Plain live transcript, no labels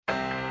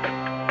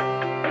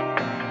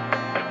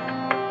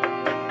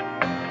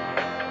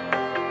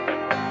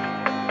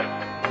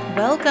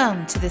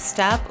Welcome to the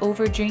Stop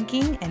Over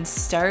Drinking and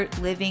Start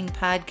Living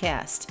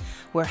podcast,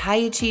 where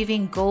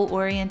high-achieving,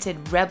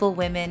 goal-oriented rebel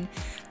women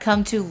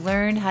come to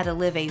learn how to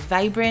live a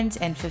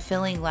vibrant and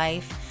fulfilling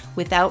life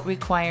without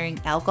requiring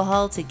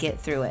alcohol to get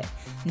through it.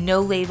 No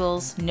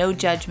labels, no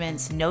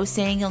judgments, no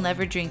saying you'll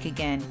never drink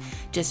again.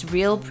 Just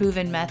real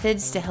proven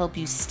methods to help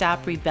you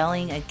stop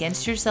rebelling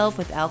against yourself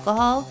with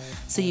alcohol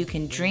so you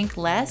can drink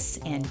less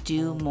and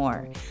do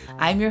more.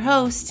 I'm your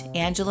host,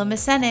 Angela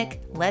Masenik.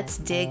 Let's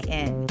dig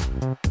in.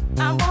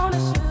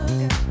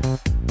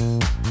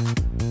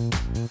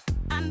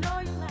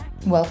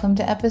 Welcome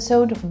to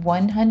episode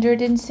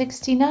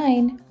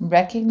 169,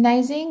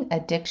 Recognizing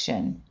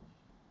Addiction.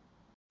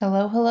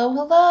 Hello, hello,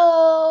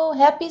 hello.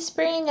 Happy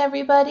spring,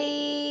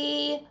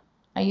 everybody.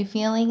 Are you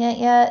feeling it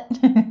yet?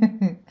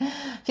 I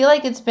feel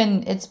like it's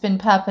been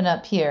popping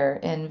up here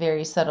in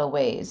very subtle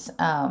ways.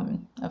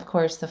 Of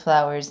course, the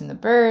flowers and the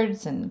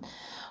birds and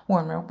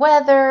warmer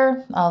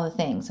weather, all the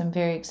things. I'm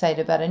very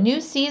excited about a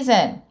new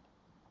season.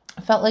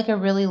 It felt like a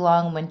really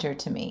long winter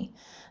to me.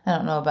 I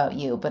don't know about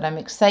you, but I'm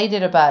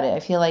excited about it. I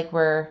feel like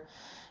we're,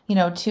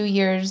 2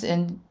 years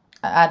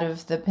out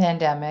of the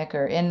pandemic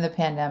or in the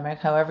pandemic,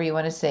 however you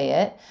want to say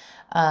it.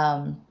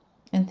 And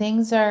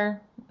things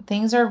are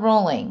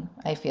rolling,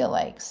 I feel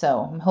like.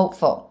 So I'm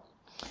hopeful.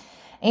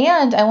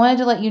 And I wanted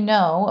to let you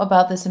know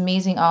about this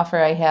amazing offer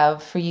I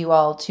have for you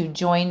all to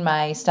join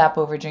my Stop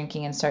Over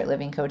Drinking and Start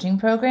Living coaching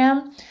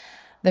program.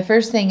 The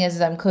first thing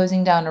is I'm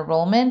closing down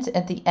enrollment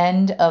at the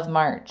end of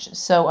March.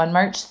 So on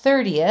March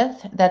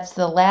 30th, that's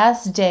the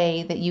last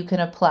day that you can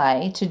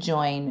apply to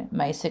join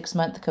my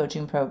 6-month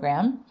coaching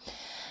program.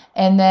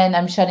 And then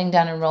I'm shutting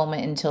down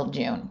enrollment until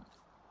June.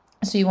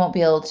 So you won't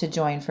be able to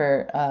join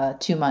for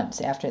 2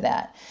 months after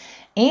that.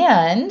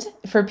 And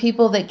for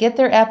people that get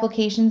their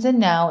applications in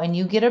now and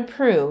you get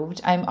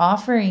approved, I'm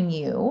offering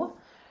you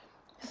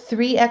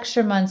 3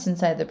 extra months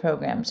inside the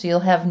program. So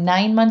you'll have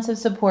 9 months of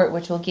support,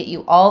 which will get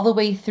you all the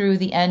way through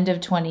the end of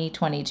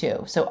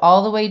 2022. So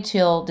all the way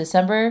till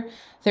December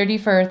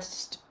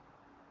 31st,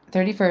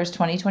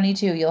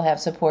 2022, you'll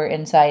have support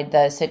inside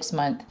the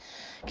 6-month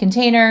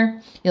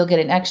container. You'll get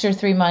an extra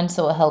 3 months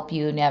that will help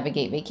you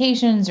navigate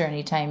vacations or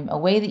any time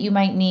away that you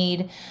might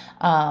need,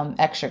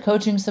 extra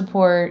coaching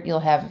support. You'll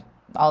have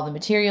all the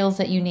materials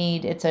that you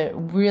need. It's a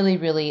really,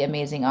 really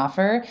amazing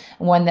offer,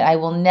 one that I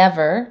will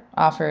never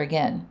offer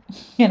again.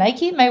 And I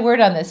keep my word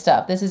on this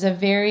stuff. This is a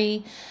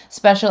very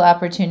special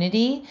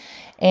opportunity.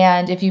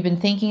 And if you've been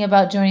thinking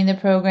about joining the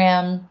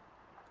program,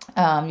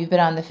 you've been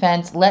on the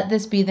fence, let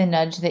this be the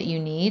nudge that you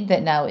need,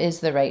 that now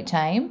is the right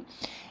time.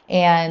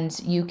 And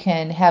you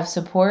can have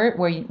support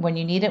when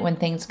you need it, when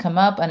things come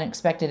up,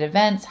 unexpected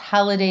events,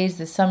 holidays,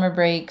 the summer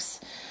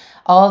breaks,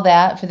 all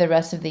that for the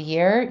rest of the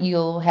year.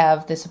 You'll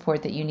have the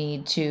support that you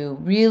need to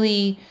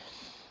really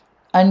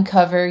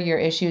uncover your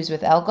issues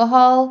with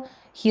alcohol,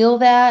 heal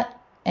that,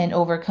 and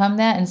overcome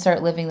that, and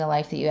start living the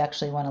life that you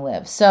actually want to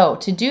live. So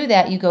to do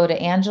that, you go to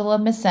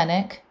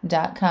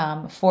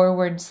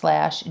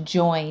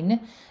AngelaMasenik.com/join,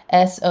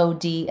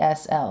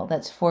 SODSL.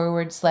 That's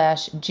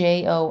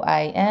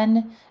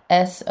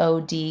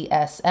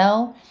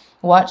 /JOINSODSL.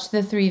 Watch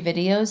the 3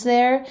 videos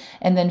there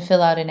and then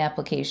fill out an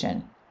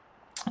application.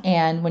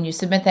 And when you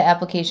submit the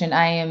application,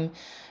 I am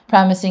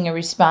promising a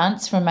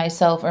response from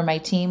myself or my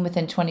team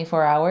within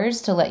 24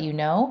 hours to let you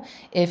know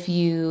if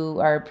you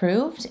are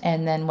approved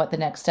and then what the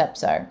next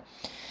steps are.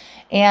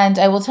 And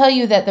I will tell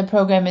you that the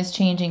program is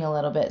changing a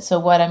little bit. So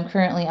what I'm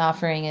currently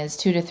offering is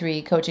 2 to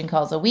 3 coaching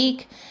calls a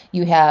week.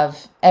 You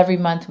have every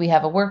month we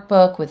have a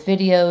workbook with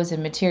videos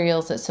and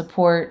materials that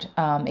support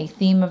a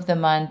theme of the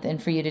month,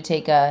 and for you to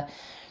take a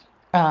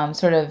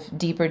sort of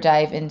deeper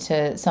dive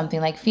into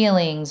something like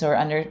feelings or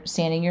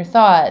understanding your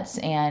thoughts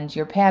and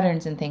your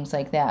patterns and things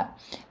like that.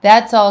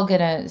 That's all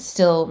going to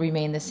still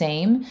remain the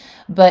same.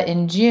 But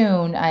in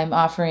June, I'm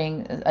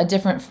offering a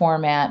different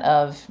format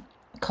of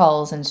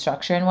calls and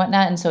structure and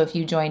whatnot. And so if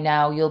you join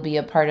now, you'll be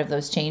a part of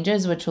those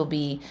changes, which will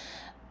be,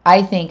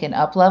 I think, an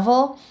up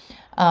level.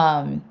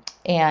 And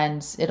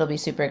it'll be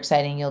super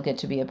exciting. You'll get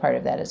to be a part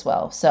of that as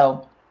well.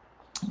 So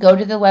go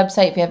to the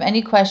website. If you have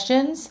any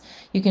questions,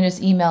 you can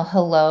just email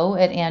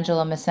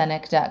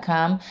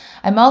hello@angelamasenik.com.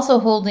 I'm also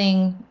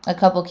holding a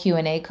couple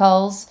Q&A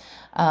calls.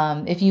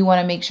 If you want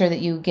to make sure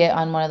that you get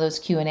on one of those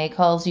Q&A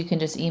calls, you can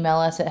just email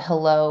us at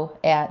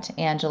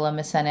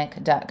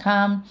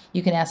hello@angelamasenik.com.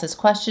 You can ask us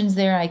questions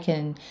there. I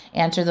can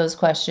answer those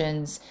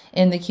questions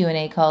in the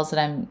Q&A calls that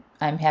I'm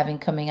having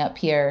coming up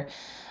here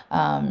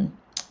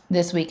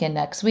this week and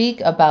next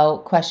week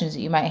about questions that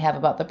you might have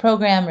about the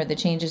program or the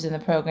changes in the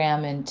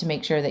program, and to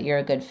make sure that you're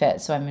a good fit.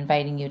 So I'm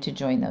inviting you to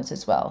join those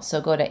as well. So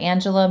go to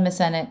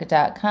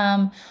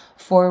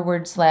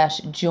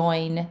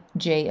AngelaMasenik.com/join,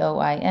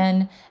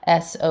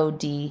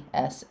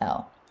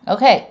 JOINSODSL.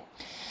 Okay.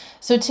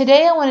 So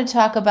today I want to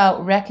talk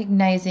about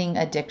recognizing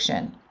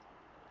addiction.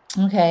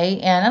 Okay.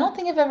 And I don't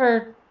think I've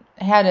ever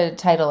had a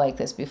title like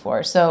this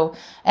before. So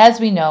as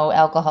we know,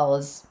 alcohol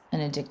is an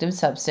addictive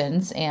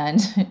substance,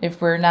 and if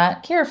we're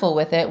not careful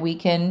with it, we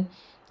can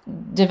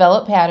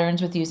develop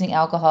patterns with using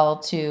alcohol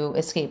to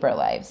escape our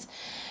lives.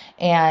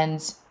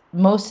 And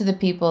most of the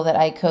people that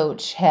I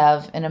coach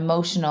have an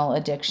emotional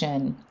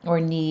addiction or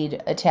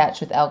need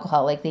attached with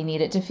alcohol. Like they need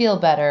it to feel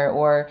better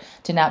or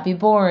to not be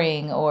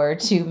boring or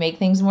to make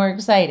things more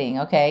exciting.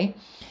 Okay.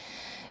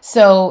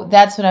 So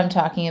that's what I'm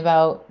talking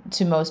about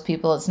to most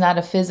people. It's not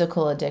a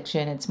physical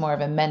addiction. It's more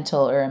of a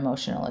mental or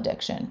emotional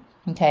addiction.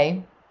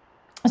 Okay.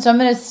 So I'm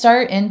going to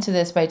start into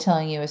this by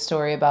telling you a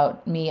story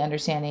about me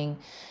understanding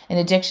an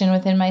addiction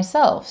within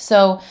myself.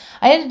 So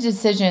I had a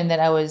decision that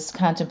I was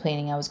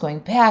contemplating. I was going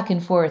back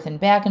and forth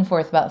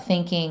about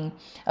thinking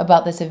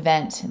about this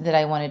event that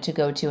I wanted to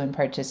go to and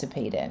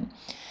participate in.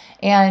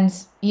 And,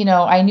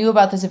 I knew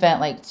about this event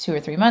like 2 or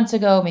 3 months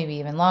ago, maybe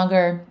even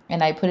longer.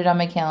 And I put it on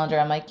my calendar.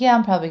 I'm like, yeah,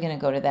 I'm probably going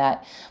to go to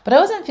that. But I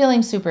wasn't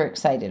feeling super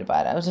excited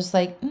about it. I was just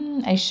like,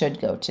 I should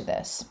go to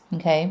this.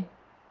 Okay.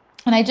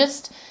 And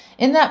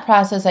in that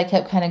process, I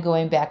kept kind of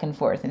going back and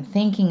forth and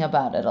thinking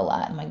about it a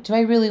lot. I'm like, do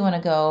I really want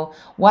to go?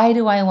 Why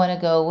do I want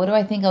to go? What do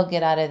I think I'll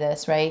get out of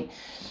this, right?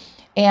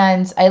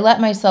 And I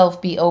let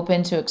myself be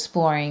open to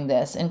exploring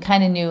this and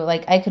kind of knew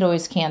like I could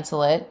always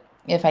cancel it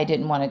if I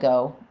didn't want to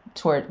go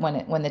toward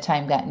when the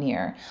time got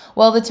near.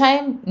 Well, the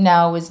time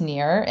now was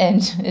near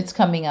and it's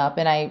coming up,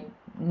 and I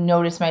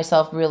noticed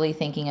myself really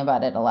thinking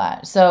about it a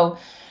lot. So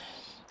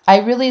I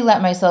really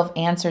let myself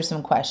answer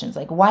some questions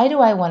like, why do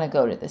I want to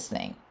go to this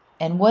thing?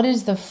 And what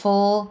is the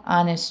full,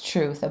 honest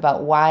truth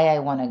about why I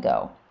want to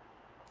go?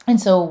 And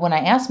so when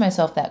I asked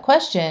myself that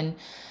question,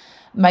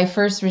 my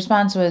first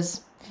response was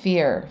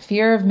fear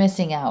of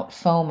missing out,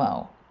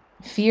 FOMO,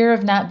 fear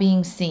of not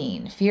being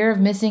seen, fear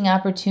of missing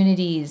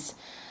opportunities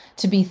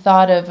to be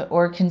thought of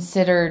or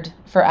considered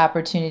for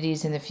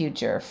opportunities in the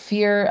future,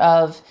 fear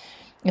of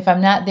if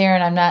I'm not there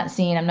and I'm not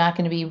seen, I'm not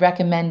going to be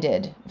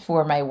recommended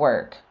for my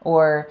work,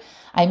 or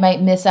I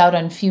might miss out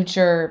on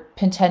future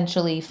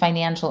potentially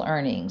financial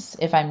earnings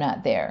if I'm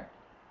not there.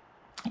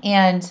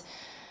 And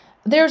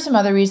there are some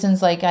other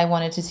reasons, like I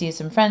wanted to see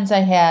some friends I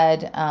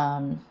had.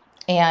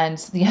 And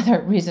the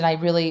other reason I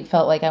really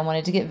felt like I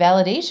wanted to get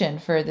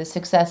validation for the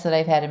success that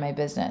I've had in my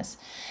business.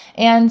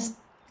 And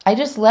I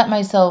just let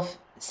myself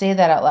say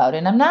that out loud.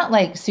 And I'm not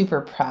like super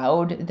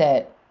proud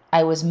that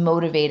I was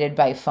motivated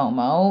by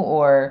FOMO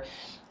or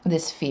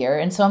this fear.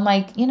 And so I'm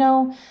like,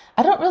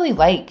 I don't really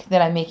like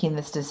that I'm making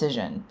this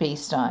decision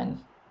based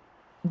on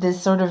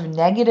this sort of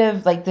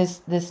negative, like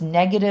this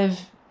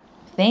negative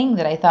thing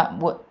that I thought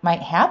what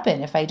might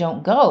happen if I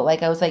don't go.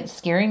 Like I was like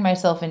scaring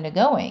myself into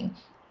going.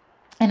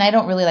 And I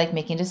don't really like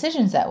making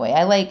decisions that way.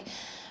 I like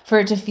for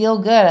it to feel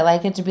good. I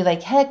like it to be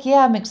like, heck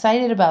yeah, I'm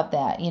excited about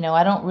that.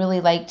 I don't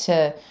really like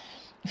to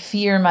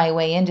fear my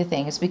way into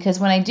things, because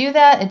when I do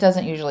that, it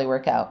doesn't usually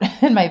work out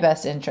in my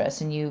best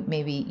interest. And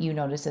maybe you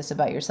notice this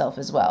about yourself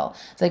as well.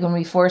 It's like when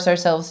we force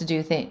ourselves to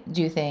do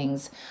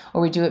things,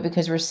 or we do it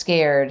because we're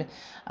scared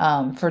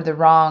for the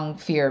wrong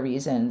fear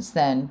reasons,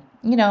 then,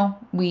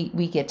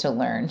 we get to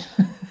learn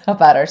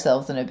about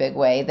ourselves in a big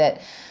way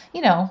that,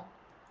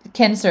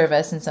 can serve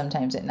us, and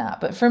sometimes it not.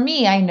 But for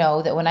me, I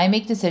know that when I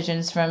make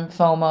decisions from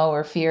FOMO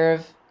or fear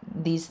of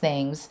these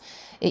things,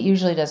 it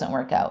usually doesn't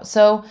work out.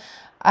 So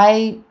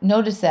I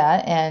noticed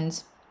that,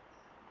 and,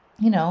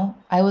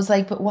 I was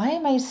like, but why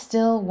am I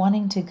still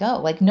wanting to go?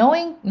 Like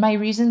knowing my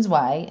reasons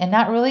why and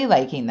not really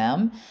liking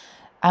them,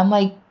 I'm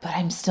like, but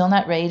I'm still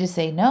not ready to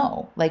say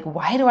no. Like,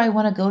 why do I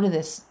want to go to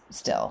this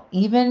still?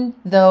 Even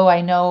though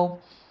I know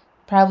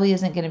probably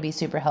isn't going to be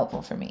super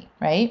helpful for me,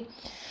 right?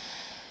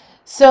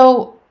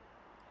 So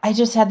I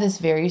just had this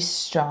very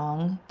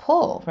strong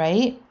pull,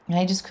 right? And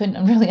I just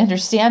couldn't really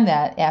understand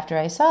that after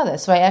I saw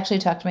this. So I actually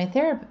talked to my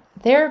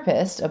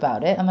therapist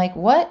about it. I'm like,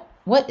 what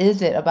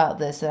is it about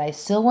this that I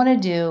still want to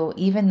do,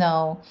 even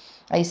though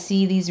I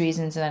see these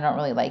reasons and I don't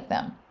really like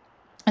them?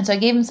 And so I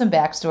gave him some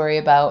backstory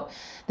about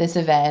this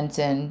event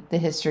and the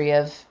history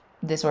of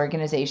this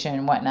organization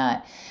and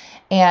whatnot.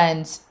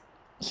 And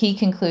he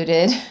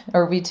concluded,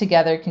 or we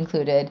together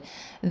concluded,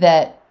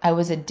 that I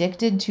was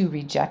addicted to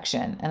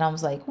rejection. And I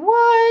was like,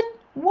 what?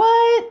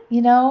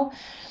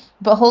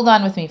 But hold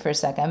on with me for a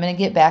second. I'm going to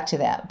get back to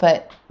that.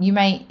 But you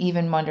might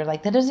even wonder,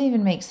 like, that doesn't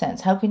even make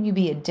sense. How can you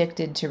be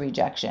addicted to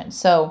rejection?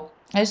 So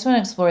I just want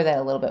to explore that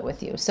a little bit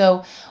with you.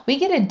 So we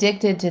get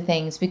addicted to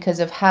things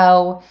because of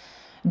how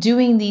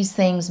doing these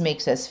things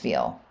makes us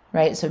feel,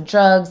 right? So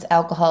drugs,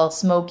 alcohol,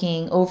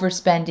 smoking,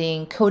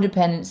 overspending,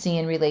 codependency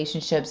in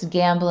relationships,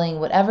 gambling,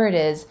 whatever it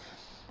is,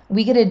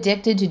 we get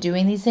addicted to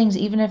doing these things,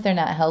 even if they're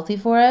not healthy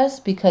for us,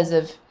 because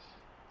of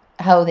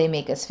how they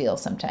make us feel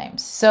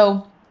sometimes.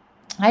 So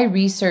I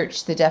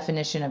researched the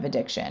definition of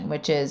addiction,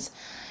 which is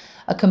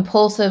a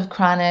compulsive,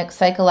 chronic,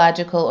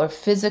 psychological, or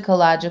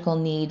physiological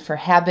need for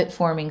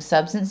habit-forming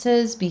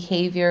substances,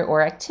 behavior,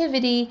 or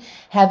activity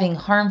having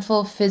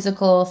harmful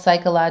physical,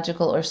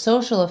 psychological, or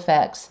social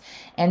effects,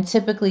 and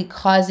typically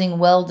causing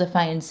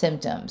well-defined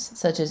symptoms,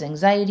 such as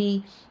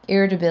anxiety,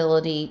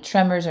 irritability,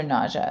 tremors, or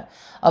nausea,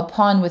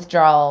 upon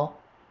withdrawal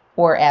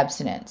or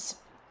abstinence.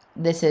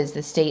 This is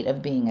the state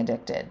of being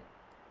addicted.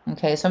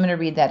 Okay, so I'm going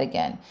to read that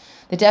again.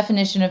 The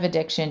definition of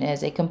addiction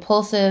is a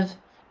compulsive,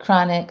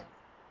 chronic,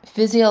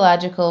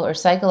 physiological or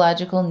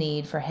psychological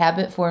need for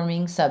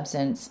habit-forming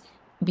substance,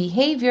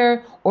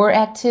 behavior or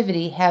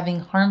activity having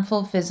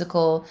harmful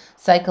physical,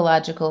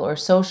 psychological, or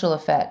social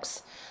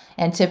effects,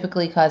 and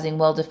typically causing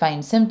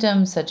well-defined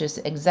symptoms such as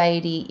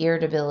anxiety,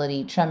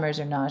 irritability, tremors,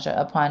 or nausea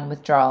upon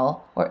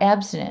withdrawal or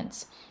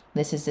abstinence.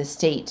 This is the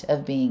state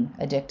of being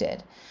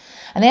addicted.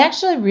 And I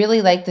actually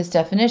really like this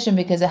definition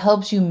because it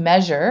helps you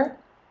measure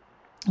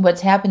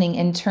what's happening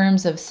in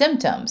terms of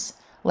symptoms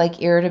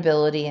like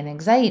irritability and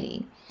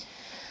anxiety.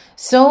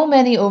 So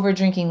many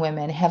overdrinking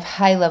women have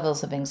high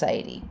levels of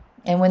anxiety.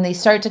 And when they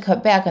start to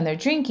cut back on their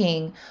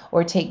drinking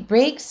or take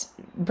breaks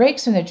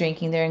from their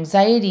drinking, their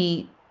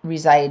anxiety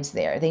resides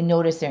there. They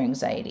notice their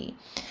anxiety.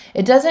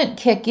 It doesn't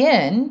kick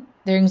in.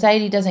 Their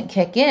anxiety doesn't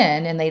kick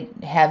in and they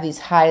have these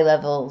high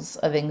levels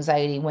of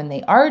anxiety when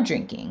they are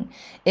drinking.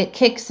 It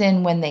kicks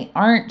in when they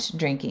aren't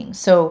drinking.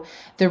 So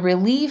the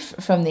relief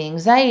from the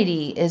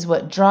anxiety is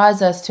what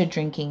draws us to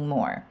drinking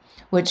more,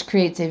 which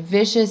creates a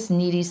vicious,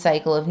 needy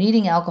cycle of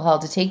needing alcohol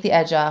to take the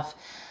edge off.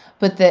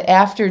 But the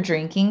after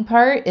drinking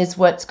part is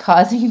what's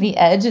causing the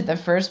edge in the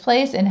first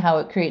place and how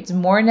it creates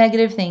more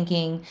negative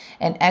thinking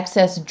and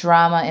excess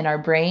drama in our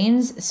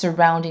brains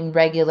surrounding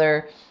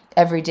regular,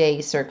 everyday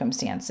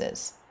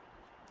circumstances.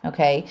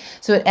 Okay,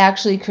 so it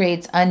actually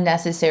creates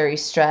unnecessary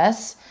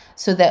stress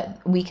so that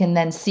we can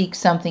then seek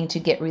something to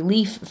get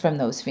relief from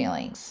those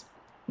feelings,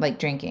 like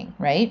drinking,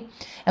 right?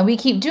 And we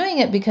keep doing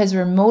it because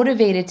we're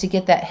motivated to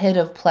get that hit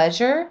of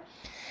pleasure.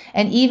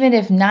 And even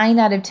if 9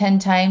 out of 10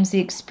 times the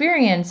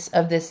experience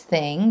of this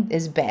thing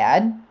is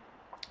bad,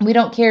 we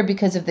don't care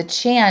because of the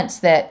chance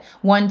that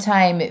one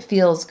time it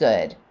feels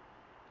good.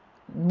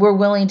 We're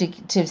willing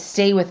to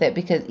stay with it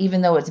because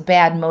even though it's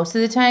bad most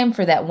of the time,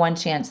 for that one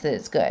chance that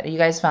it's good. Are you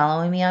guys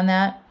following me on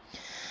that?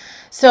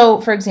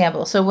 So, for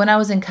example, when I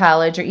was in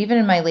college or even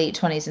in my late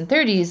 20s and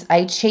 30s,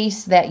 I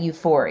chased that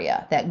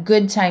euphoria, that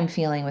good time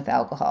feeling with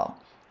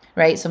alcohol,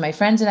 right? So my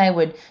friends and I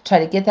would try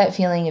to get that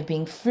feeling of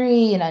being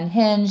free and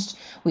unhinged.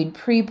 We'd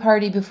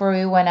pre-party before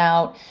we went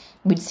out.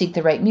 We'd seek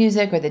the right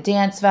music or the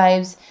dance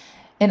vibes.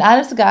 And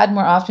honest to God,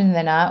 more often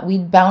than not,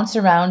 we'd bounce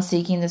around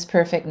seeking this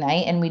perfect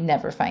night and we'd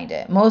never find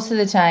it. Most of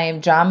the time,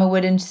 drama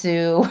would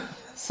ensue.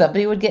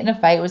 Somebody would get in a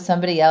fight with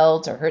somebody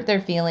else or hurt their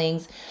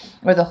feelings,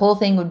 or the whole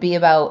thing would be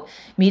about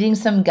meeting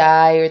some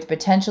guy or the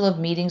potential of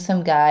meeting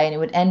some guy, and it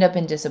would end up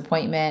in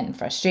disappointment and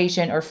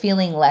frustration or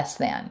feeling less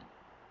than.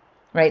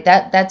 Right?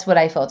 That's what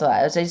I felt a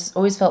lot. I just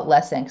always felt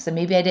less than because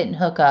maybe I didn't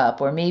hook up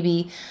or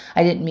maybe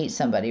I didn't meet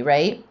somebody,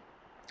 right?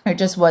 Or it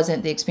just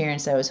wasn't the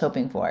experience that I was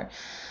hoping for.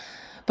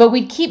 But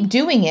we'd keep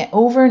doing it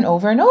over and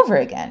over and over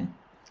again.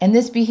 And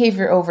this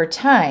behavior over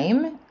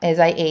time, as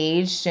I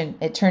aged, and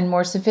it turned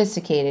more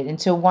sophisticated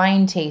into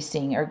wine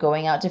tasting or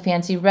going out to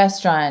fancy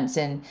restaurants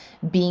and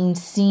being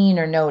seen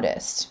or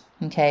noticed.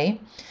 Okay?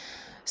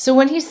 So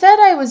when he said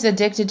I was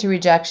addicted to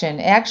rejection,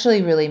 it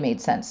actually really made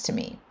sense to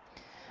me.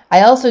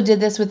 I also did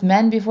this with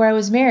men before I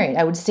was married.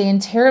 I would stay in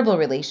terrible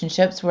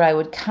relationships where I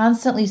would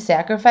constantly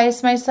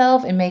sacrifice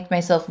myself and make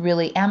myself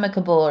really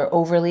amicable or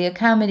overly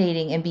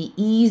accommodating and be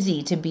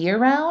easy to be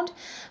around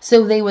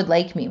so they would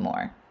like me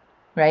more,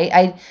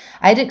 right?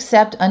 I'd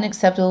accept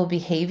unacceptable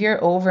behavior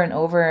over and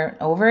over and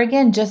over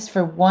again just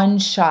for one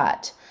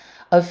shot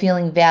of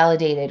feeling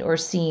validated or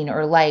seen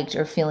or liked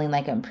or feeling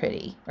like I'm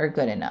pretty or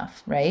good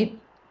enough, right?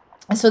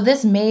 So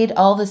this made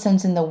all the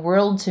sense in the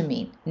world to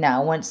me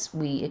now once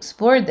we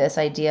explored this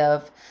idea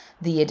of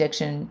the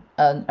addiction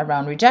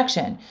around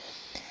rejection.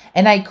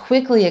 And I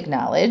quickly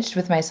acknowledged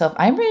with myself,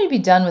 I'm ready to be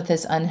done with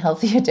this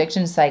unhealthy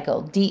addiction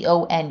cycle,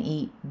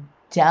 D-O-N-E,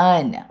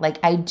 done. Like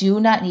I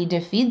do not need to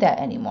feed that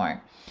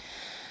anymore.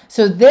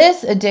 So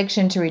this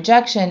addiction to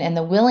rejection and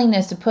the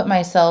willingness to put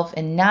myself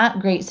in not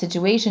great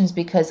situations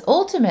because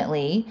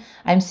ultimately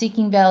I'm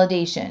seeking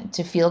validation,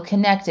 to feel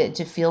connected,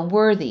 to feel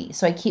worthy.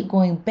 So I keep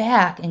going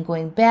back and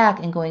going back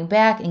and going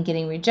back and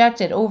getting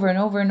rejected over and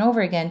over and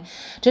over again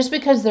just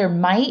because there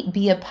might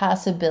be a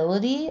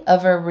possibility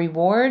of a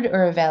reward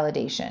or a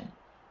validation.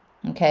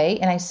 Okay?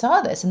 And I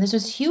saw this and this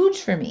was huge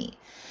for me.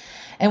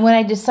 And when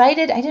I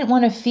decided I didn't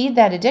want to feed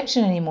that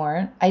addiction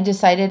anymore, I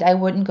decided I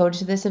wouldn't go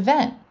to this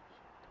event.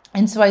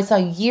 And so I saw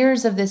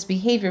years of this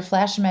behavior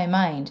flash in my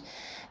mind.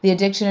 The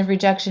addiction of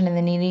rejection and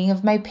the needing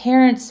of my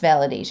parents'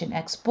 validation,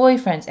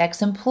 ex-boyfriends,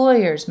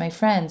 ex-employers, my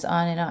friends,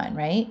 on,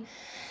 right?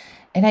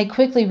 And I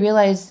quickly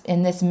realized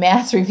in this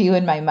math review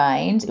in my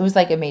mind, it was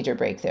like a major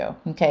breakthrough,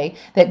 okay?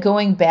 That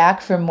going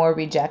back for more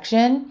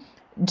rejection,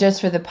 just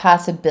for the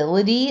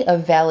possibility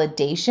of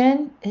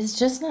validation, is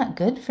just not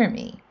good for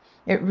me.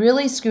 It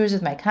really screws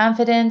with my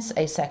confidence.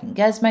 I second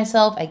guess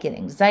myself. I get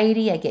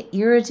anxiety. I get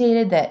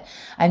irritated that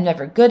I'm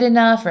never good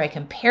enough or I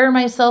compare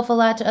myself a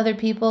lot to other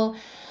people.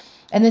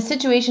 And the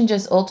situation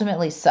just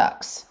ultimately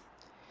sucks,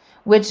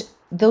 which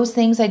those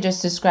things I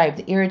just described,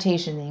 the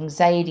irritation, the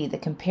anxiety, the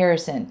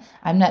comparison,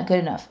 I'm not good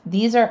enough.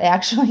 These are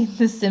actually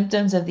the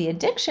symptoms of the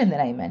addiction that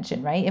I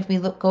mentioned, right? If we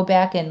go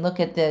back and look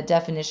at the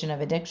definition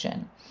of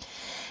addiction.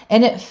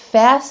 And it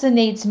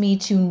fascinates me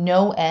to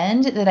no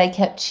end that I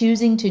kept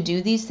choosing to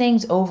do these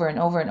things over and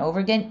over and over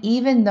again,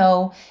 even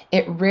though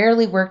it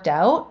rarely worked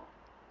out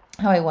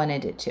how I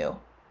wanted it to,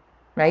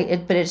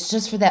 right? But it's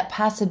just for that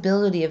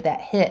possibility of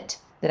that hit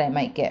that I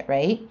might get,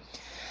 right?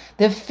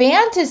 The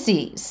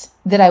fantasies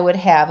that I would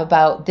have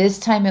about this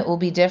time it will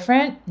be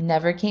different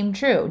never came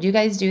true. Do you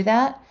guys do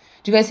that?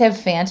 Do you guys have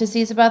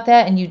fantasies about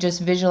that and you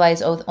just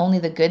visualize only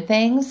the good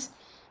things,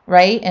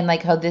 right? And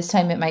like how this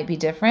time it might be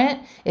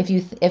different.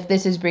 If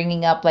this is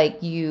bringing up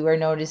like you are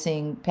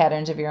noticing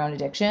patterns of your own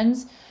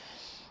addictions,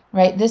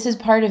 right? This is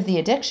part of the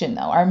addiction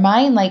though. Our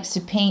mind likes to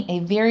paint a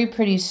very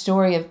pretty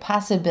story of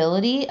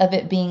possibility of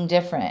it being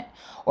different,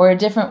 or a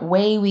different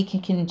way we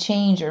can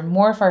change or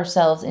morph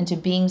ourselves into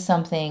being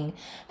something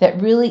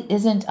that really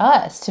isn't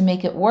us to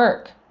make it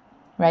work,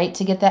 right?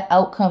 To get that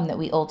outcome that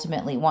we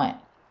ultimately want.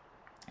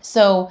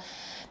 So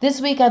this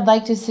week, I'd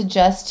like to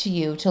suggest to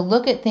you to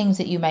look at things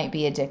that you might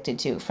be addicted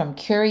to from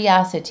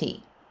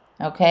curiosity,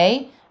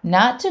 okay?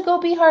 Not to go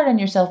be hard on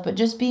yourself, but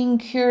just being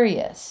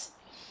curious.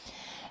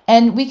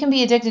 And we can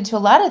be addicted to a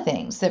lot of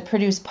things that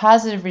produce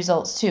positive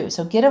results too.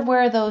 So get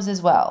aware of those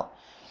as well.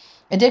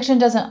 Addiction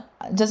doesn't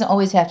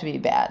always have to be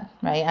bad,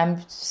 right?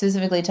 I'm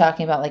specifically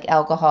talking about like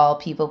alcohol,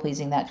 people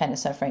pleasing, that kind of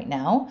stuff right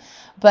now.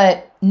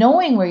 But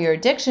knowing where your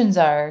addictions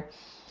are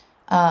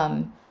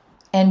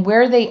and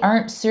where they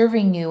aren't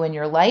serving you in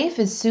your life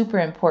is super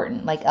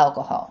important, like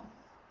alcohol,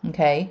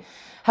 okay?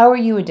 How are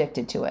you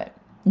addicted to it?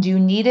 Do you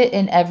need it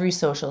in every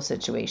social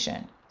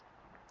situation?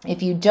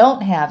 If you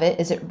don't have it,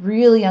 is it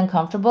really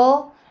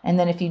uncomfortable? And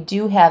then if you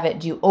do have it,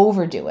 do you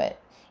overdo it,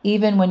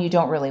 even when you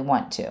don't really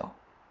want to?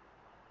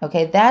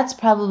 Okay, that's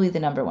probably the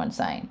number one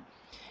sign.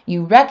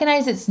 You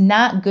recognize it's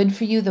not good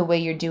for you the way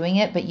you're doing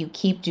it, but you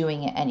keep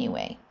doing it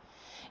anyway.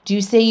 Do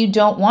you say you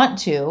don't want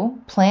to,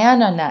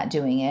 plan on not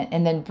doing it,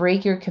 and then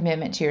break your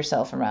commitment to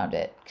yourself around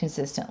it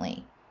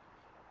consistently,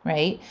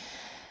 right?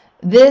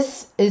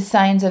 This is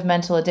signs of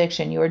mental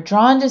addiction. You are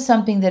drawn to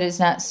something that is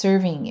not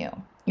serving you.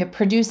 It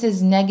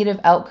produces negative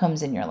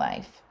outcomes in your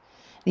life.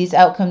 These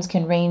outcomes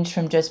can range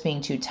from just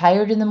being too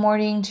tired in the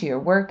morning to your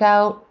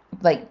workout,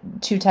 like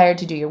too tired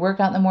to do your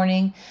workout in the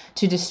morning,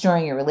 to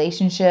destroying your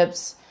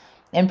relationships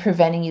and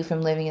preventing you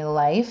from living the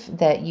life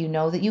that you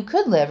know that you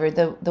could live, or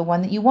the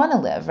one that you want to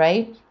live,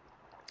 right?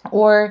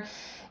 Or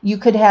you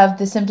could have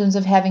the symptoms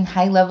of having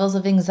high levels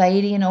of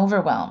anxiety and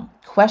overwhelm,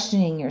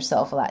 questioning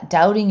yourself a lot,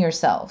 doubting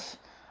yourself.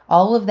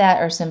 All of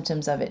that are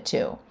symptoms of it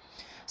too.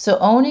 So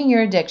owning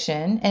your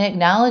addiction and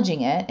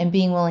acknowledging it and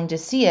being willing to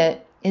see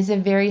it is a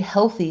very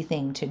healthy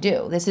thing to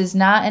do. This is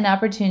not an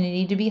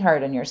opportunity to be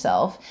hard on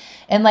yourself.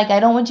 And like, I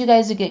don't want you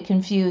guys to get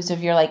confused if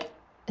you're like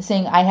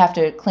saying I have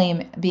to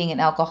claim being an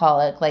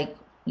alcoholic, like,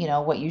 you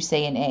know, what you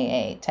say in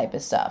AA type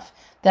of stuff.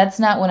 That's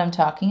not what I'm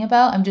talking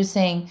about. I'm just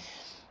saying,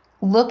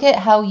 look at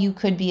how you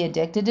could be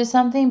addicted to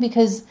something,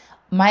 because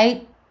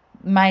my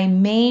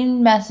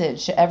main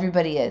message to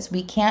everybody is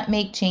we can't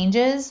make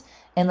changes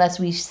unless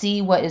we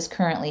see what is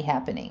currently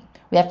happening.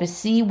 We have to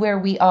see where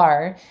we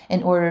are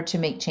in order to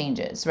make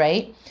changes,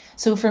 right?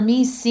 So for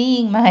me,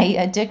 seeing my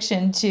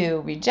addiction to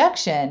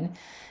rejection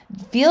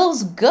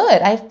feels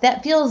good.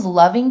 That feels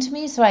loving to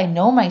me, so I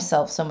know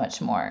myself so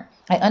much more.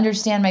 I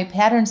understand my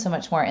patterns so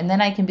much more. And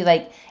then I can be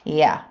like,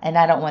 yeah, and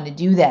I don't want to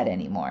do that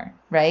anymore,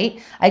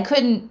 right? I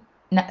couldn't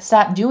not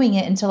stop doing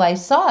it until I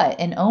saw it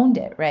and owned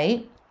it,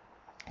 right?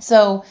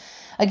 So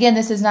again,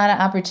 this is not an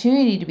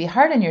opportunity to be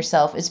hard on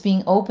yourself. It's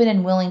being open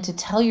and willing to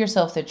tell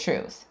yourself the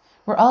truth.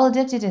 We're all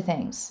addicted to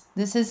things.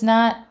 This is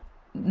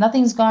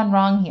nothing's gone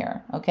wrong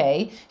here,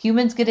 okay?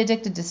 Humans get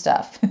addicted to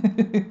stuff.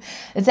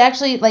 It's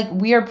actually like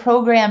we are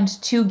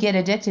programmed to get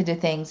addicted to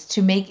things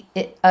to make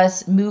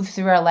us move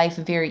through our life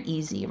very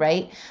easy,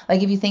 right?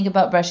 Like if you think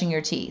about brushing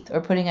your teeth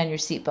or putting on your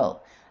seatbelt,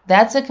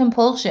 that's a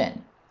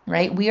compulsion,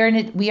 right? We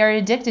are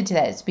addicted to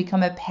that. It's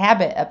become a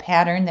habit, a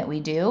pattern that we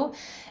do.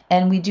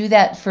 And we do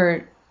that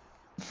for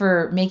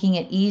making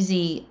it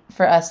easy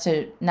for us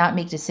to not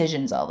make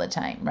decisions all the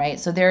time, right?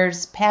 So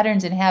there's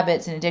patterns and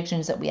habits and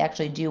addictions that we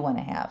actually do want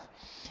to have.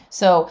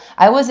 So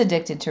I was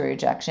addicted to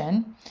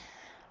rejection.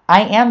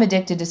 I am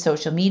addicted to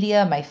social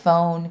media, my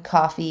phone,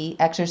 coffee,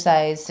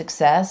 exercise,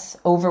 success,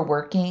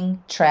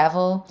 overworking,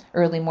 travel,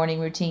 early morning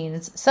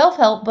routines,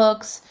 self-help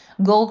books,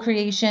 goal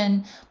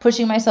creation,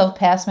 pushing myself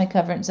past my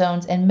comfort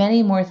zones, and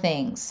many more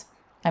things.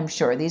 I'm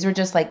sure these were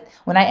just like,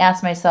 when I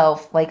asked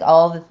myself, like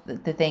all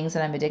the things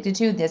that I'm addicted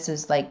to, this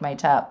is like my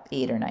top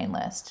 8 or 9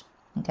 list.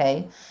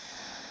 Okay.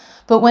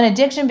 But when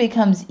addiction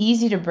becomes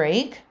easy to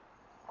break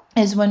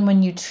is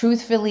when you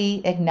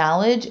truthfully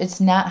acknowledge it's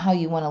not how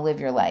you want to live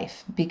your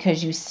life,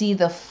 because you see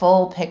the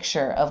full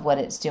picture of what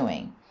it's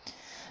doing.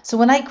 So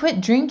when I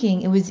quit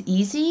drinking, it was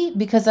easy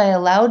because I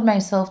allowed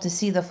myself to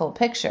see the full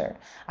picture.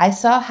 I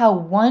saw how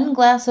one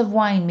glass of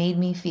wine made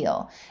me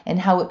feel and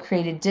how it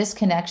created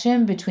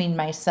disconnection between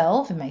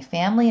myself and my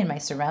family and my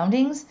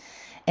surroundings.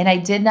 And I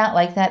did not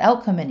like that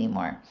outcome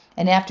anymore.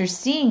 And after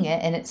seeing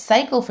it in its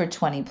cycle for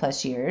 20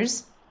 plus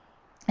years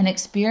and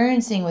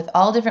experiencing with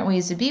all different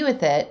ways to be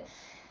with it,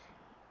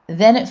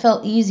 then it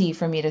felt easy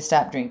for me to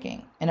stop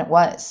drinking. And it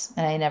was.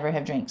 And I never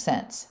have drank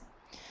since.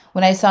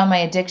 When I saw my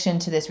addiction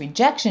to this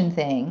rejection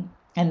thing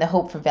and the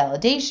hope for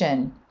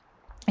validation,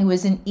 It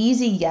was an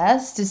easy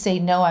yes to say,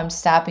 no, I'm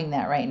stopping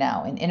that right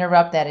now and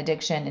interrupt that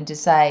addiction and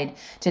decide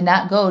to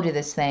not go to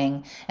this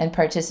thing and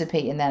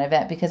participate in that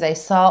event, because I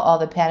saw all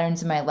the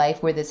patterns in my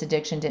life where this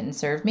addiction didn't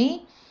serve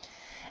me.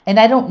 And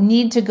I don't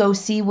need to go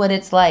see what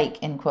it's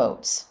like, in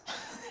quotes,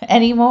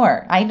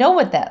 anymore. I know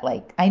what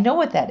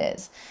that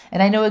is.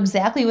 And I know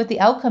exactly what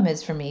the outcome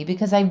is for me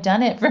because I've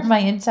done it for my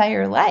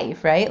entire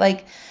life, right?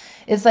 Like,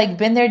 it's like,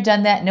 been there,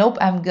 done that. Nope,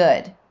 I'm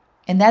good.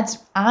 And that's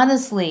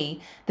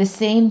honestly the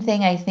same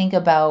thing I think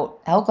about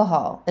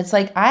alcohol. It's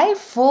like, I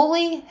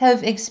fully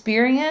have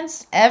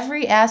experienced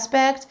every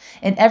aspect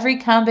and every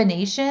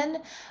combination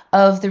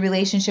of the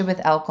relationship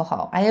with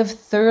alcohol. I have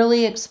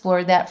thoroughly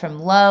explored that, from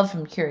love,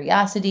 from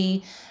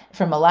curiosity,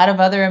 from a lot of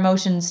other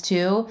emotions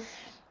too.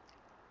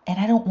 And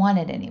I don't want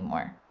it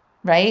anymore,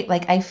 right?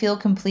 Like, I feel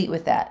complete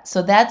with that.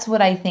 So that's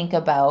what I think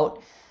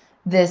about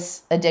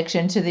this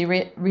addiction to the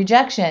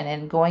rejection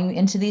and going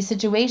into these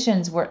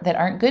situations that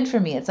aren't good for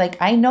me. It's like,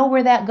 I know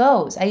where that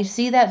goes. I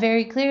see that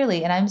very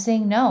clearly. And I'm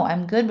saying, no,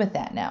 I'm good with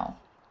that now.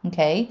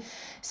 Okay.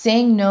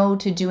 Saying no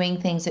to doing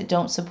things that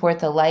don't support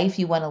the life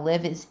you want to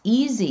live is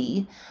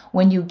easy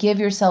when you give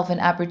yourself an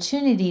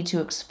opportunity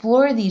to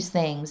explore these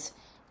things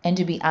and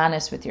to be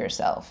honest with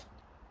yourself.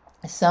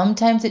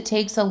 Sometimes it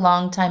takes a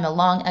long time, a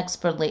long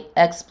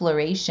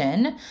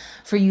exploration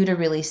for you to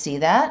really see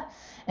that.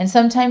 And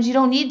sometimes you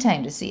don't need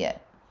time to see it.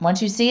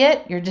 Once you see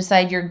it, you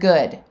decide you're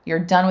good. You're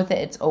done with it.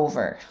 It's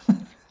over,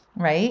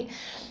 right?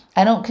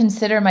 I don't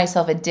consider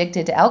myself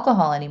addicted to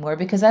alcohol anymore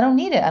because I don't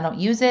need it. I don't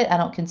use it. I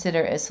don't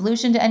consider it a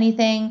solution to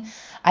anything.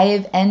 I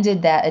have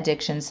ended that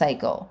addiction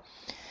cycle.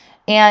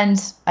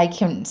 And I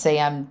can't say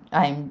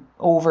I'm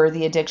over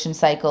the addiction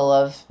cycle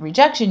of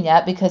rejection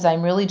yet, because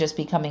I'm really just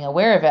becoming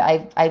aware of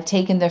it. I've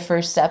taken the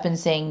first step in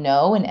saying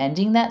no and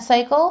ending that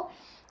cycle,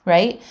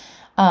 right?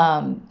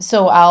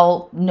 So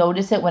I'll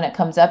notice it when it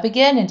comes up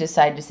again and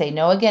decide to say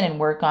no again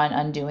and work on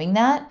undoing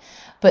that.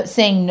 But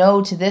saying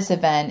no to this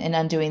event and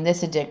undoing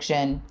this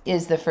addiction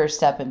is the first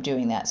step of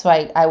doing that. So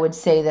I would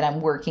say that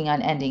I'm working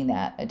on ending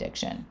that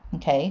addiction.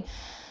 Okay.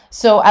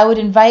 So I would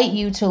invite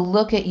you to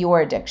look at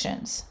your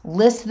addictions,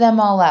 list them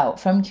all out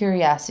from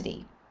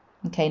curiosity.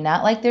 Okay.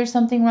 Not like there's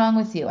something wrong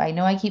with you. I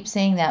know I keep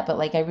saying that, but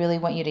like, I really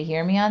want you to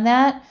hear me on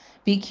that.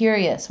 Be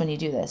curious when you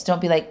do this.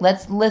 Don't be like,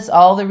 let's list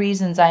all the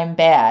reasons I'm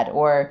bad,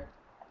 or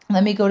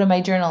let me go to my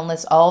journal and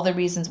list all the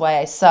reasons why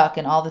I suck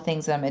and all the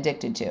things that I'm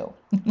addicted to.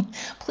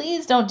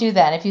 Please don't do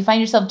that. If you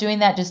find yourself doing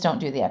that, just don't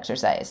do the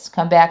exercise.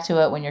 Come back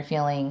to it when you're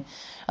feeling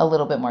a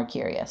little bit more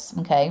curious,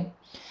 okay?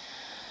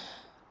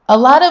 A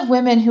lot of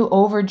women who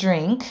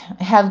overdrink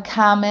have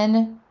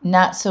common,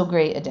 not so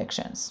great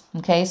addictions,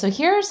 okay? So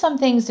here are some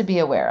things to be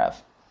aware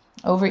of.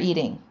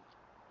 Overeating,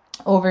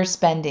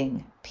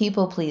 overspending,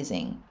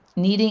 people-pleasing,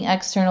 needing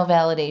external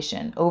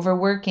validation,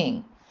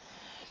 overworking,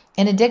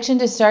 an addiction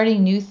to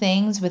starting new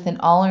things with an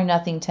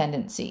all-or-nothing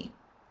tendency.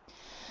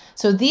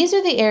 So these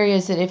are the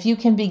areas that if you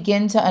can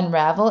begin to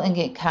unravel and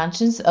get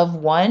conscious of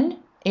one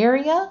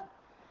area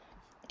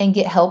and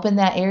get help in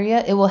that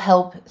area, it will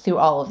help through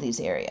all of these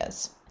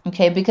areas.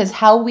 Okay, because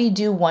how we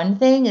do one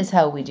thing is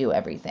how we do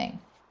everything,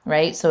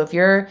 right? So if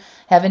you're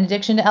having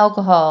addiction to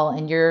alcohol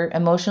and you're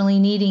emotionally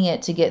needing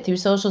it to get through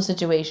social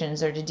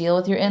situations or to deal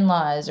with your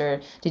in-laws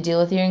or to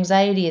deal with your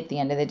anxiety at the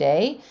end of the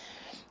day,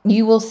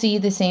 you will see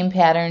the same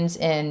patterns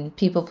in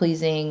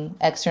people-pleasing,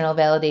 external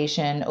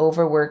validation,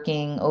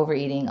 overworking,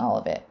 overeating, all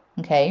of it,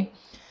 okay?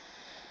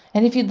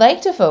 And if you'd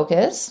like to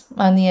focus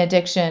on the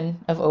addiction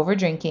of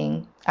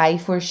overdrinking, I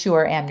for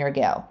sure am your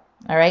gal.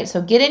 All right,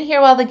 so get in here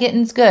while the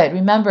getting's good.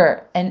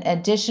 Remember, an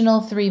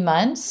additional 3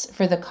 months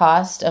for the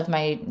cost of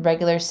my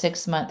regular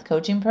 6-month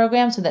coaching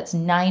program. So that's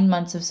 9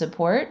 months of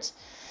support.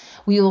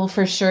 We will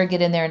for sure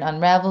get in there and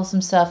unravel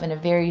some stuff in a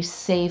very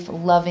safe,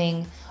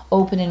 loving,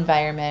 open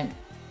environment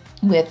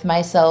with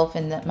myself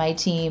and my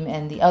team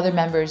and the other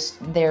members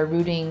there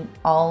rooting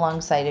all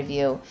alongside of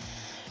you.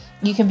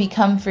 You can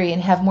become free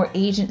and have more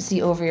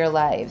agency over your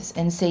lives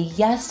and say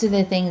yes to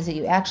the things that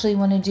you actually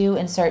want to do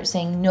and start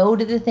saying no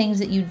to the things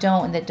that you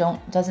don't and that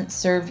doesn't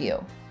serve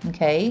you,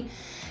 okay?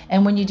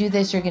 And when you do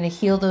this, you're going to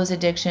heal those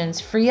addictions,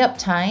 free up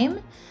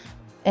time,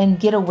 and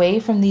get away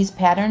from these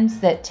patterns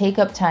that take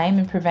up time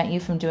and prevent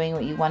you from doing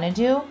what you want to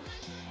do.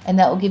 And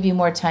that will give you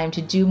more time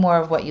to do more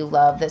of what you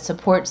love that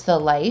supports the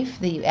life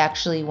that you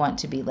actually want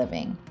to be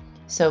living.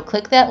 So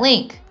click that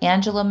link,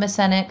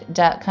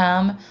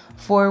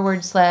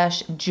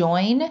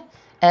 AngelaMacenik.com/join,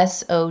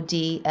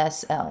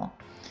 SODSL.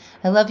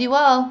 I love you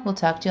all. We'll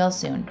talk to you all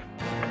soon.